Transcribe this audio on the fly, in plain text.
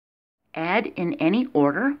Add in any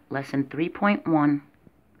order, lesson 3.1.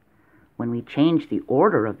 When we change the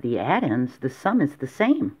order of the addends, the sum is the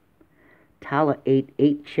same. Tala ate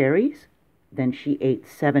 8 cherries, then she ate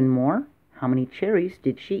 7 more. How many cherries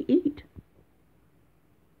did she eat?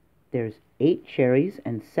 There's 8 cherries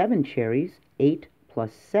and 7 cherries. 8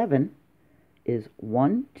 plus 7 is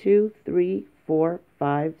 1, 2, 3, 4,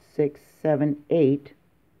 5, 6, 7, 8,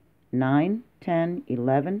 9, 10,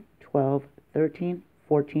 11, 12, 13,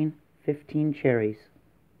 14, 15 cherries.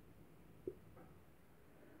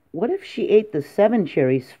 What if she ate the 7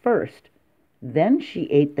 cherries first, then she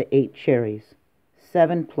ate the 8 cherries?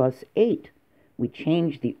 7 plus 8. We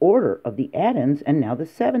changed the order of the addends, and now the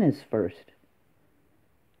 7 is first.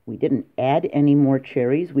 We didn't add any more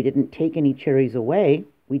cherries. We didn't take any cherries away.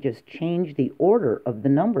 We just changed the order of the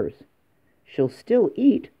numbers. She'll still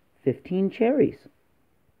eat 15 cherries.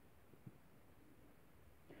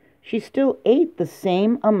 She still ate the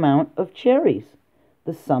same amount of cherries.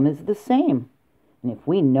 The sum is the same. And if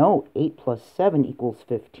we know 8 plus 7 equals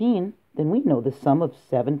 15, then we know the sum of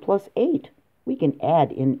 7 plus 8. We can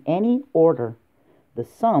add in any order. The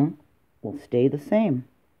sum will stay the same.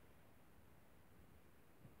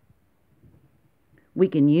 We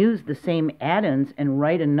can use the same addends and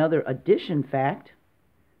write another addition fact.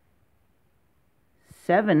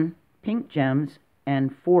 7 pink gems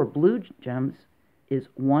and 4 blue gems is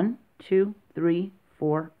 1, 2, 3,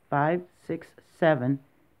 4, 5, 6, 7,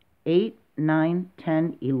 8, 9,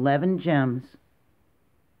 10, 11 gems.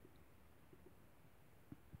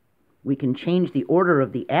 We can change the order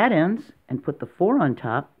of the addends and put the 4 on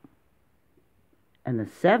top and the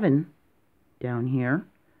 7 down here,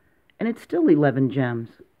 and it's still 11 gems.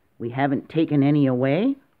 We haven't taken any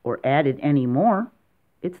away or added any more.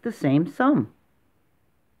 It's the same sum.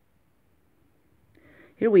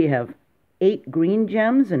 Here we have 8 green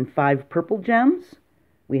gems and 5 purple gems.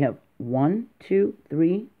 We have 1, 2,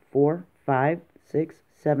 3, 4, 5, 6,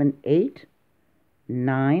 7, 8,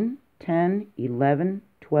 9, 10, 11,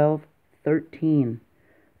 12, 13.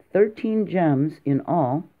 13 gems in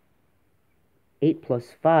all. 8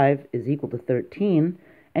 plus 5 is equal to 13.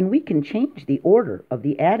 And we can change the order of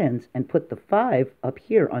the addends and put the 5 up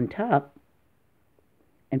here on top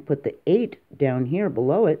and put the 8 down here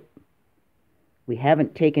below it. We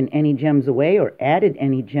haven't taken any gems away or added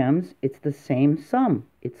any gems. It's the same sum.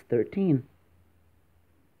 It's 13.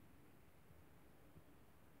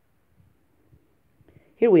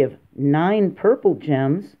 Here we have 9 purple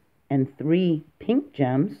gems and 3 pink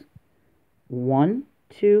gems. 1,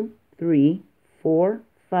 2, 3, 4,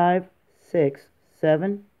 5, 6,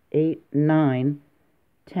 7, 8, 9,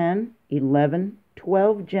 10, 11,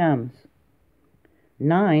 12 gems.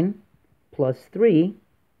 9 plus 3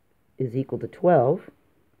 is equal to 12.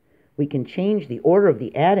 We can change the order of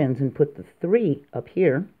the addends and put the 3 up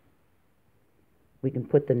here. We can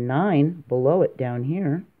put the 9 below it down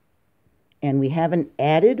here. And we haven't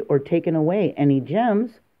added or taken away any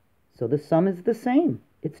gems, so the sum is the same.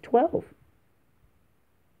 It's 12.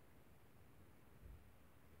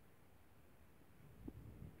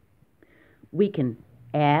 We can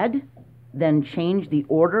add, then change the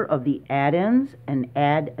order of the addends and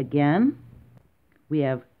add again. We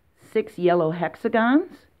have 6 yellow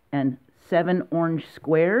hexagons and 7 orange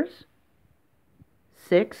squares.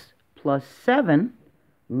 6 plus 7,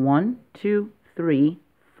 1, 2, 3,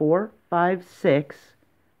 4, 5, 6,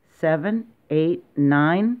 7, 8,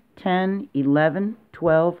 9, 10, 11,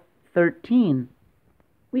 12, 13.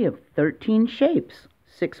 We have 13 shapes.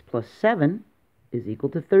 6 plus 7 is equal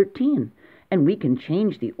to 13. And we can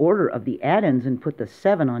change the order of the addends and put the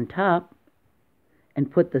 7 on top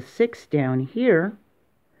and put the 6 down here.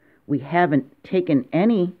 We haven't taken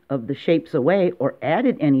any of the shapes away or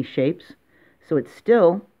added any shapes, so it's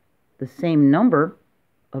still the same number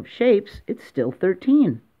of shapes. It's still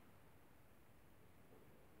 13.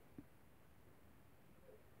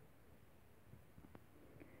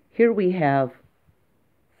 Here we have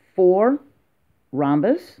 4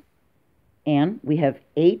 rhombus and we have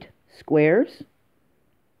 8 squares.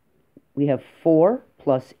 We have 4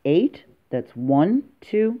 plus 8. That's 1,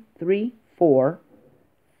 2, 3, 4,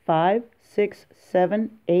 5, 6,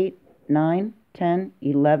 7, 8, 9, 10,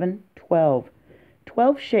 11, 12.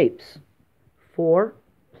 12 shapes. 4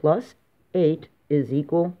 plus 8 is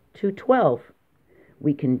equal to 12.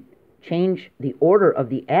 We can change the order of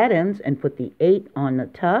the addends and put the 8 on the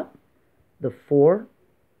top, the 4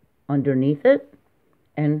 underneath it,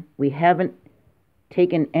 and we haven't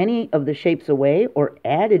taken any of the shapes away or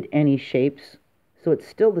added any shapes, so it's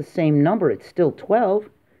still the same number. It's still 12.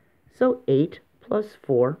 So 8 plus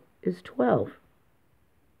 4 is 12.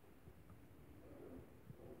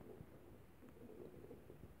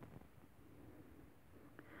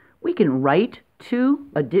 We can write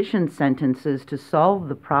 2 addition sentences to solve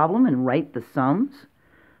the problem and write the sums.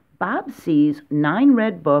 Bob sees 9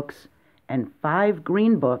 red books and 5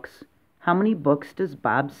 green books. How many books does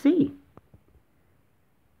Bob see?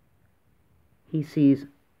 He sees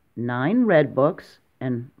 9 red books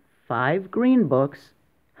and 5 green books.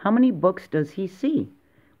 How many books does he see?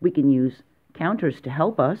 We can use counters to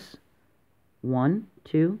help us. 1,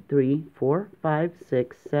 2, 3, 4, 5,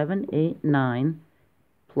 6, 7, 8, 9,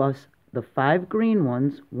 plus the 5 green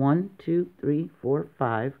ones, 1, 2, 3, 4,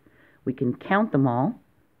 5. We can count them all.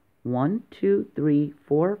 1, 2, 3,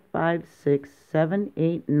 4, 5, 6, 7,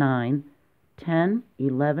 8, 9, 10,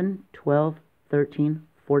 11, 12, 13,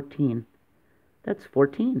 14. That's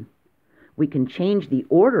 14. We can change the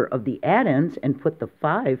order of the addends and put the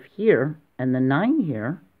 5 here and the 9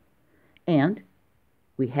 here. And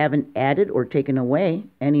we haven't added or taken away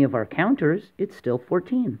any of our counters. It's still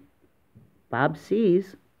 14. Bob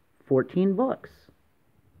sees 14 books.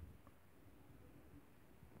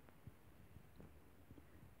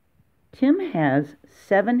 Tim has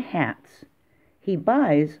 7 hats. He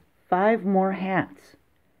buys 5 more hats.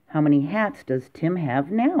 How many hats does Tim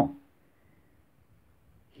have now?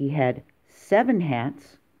 He had 7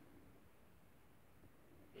 hats.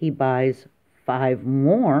 He buys 5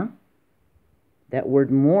 more. That word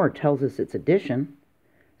more tells us it's addition.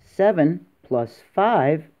 7 plus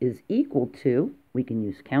 5 is equal to, we can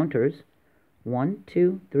use counters, 1,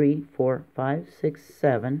 2, 3, 4, 5, 6,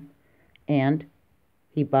 7, and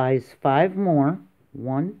he buys 5 more,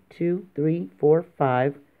 1, 2, 3, 4,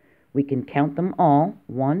 5. We can count them all,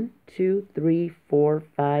 1, 2, 3, 4,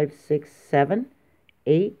 5, 6, 7,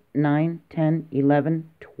 8, 9, 10, 11,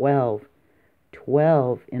 12.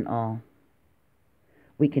 12 in all.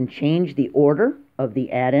 We can change the order of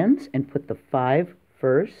the addends and put the 5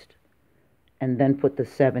 first, and then put the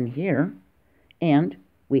 7 here. And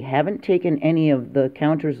we haven't taken any of the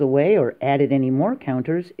counters away or added any more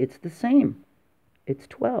counters. It's the same. It's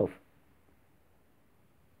 12.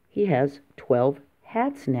 He has 12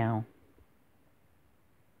 hats now.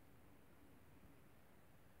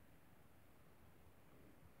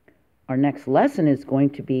 Our next lesson is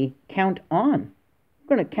going to be count on.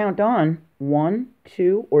 We're going to count on 1,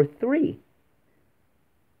 2, or 3.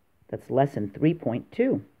 That's lesson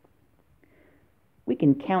 3.2. We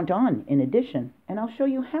can count on in addition, and I'll show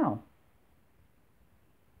you how.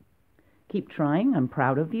 Keep trying. I'm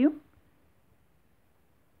proud of you.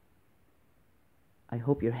 I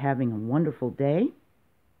hope you're having a wonderful day,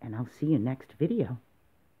 and I'll see you next video.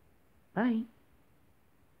 Bye.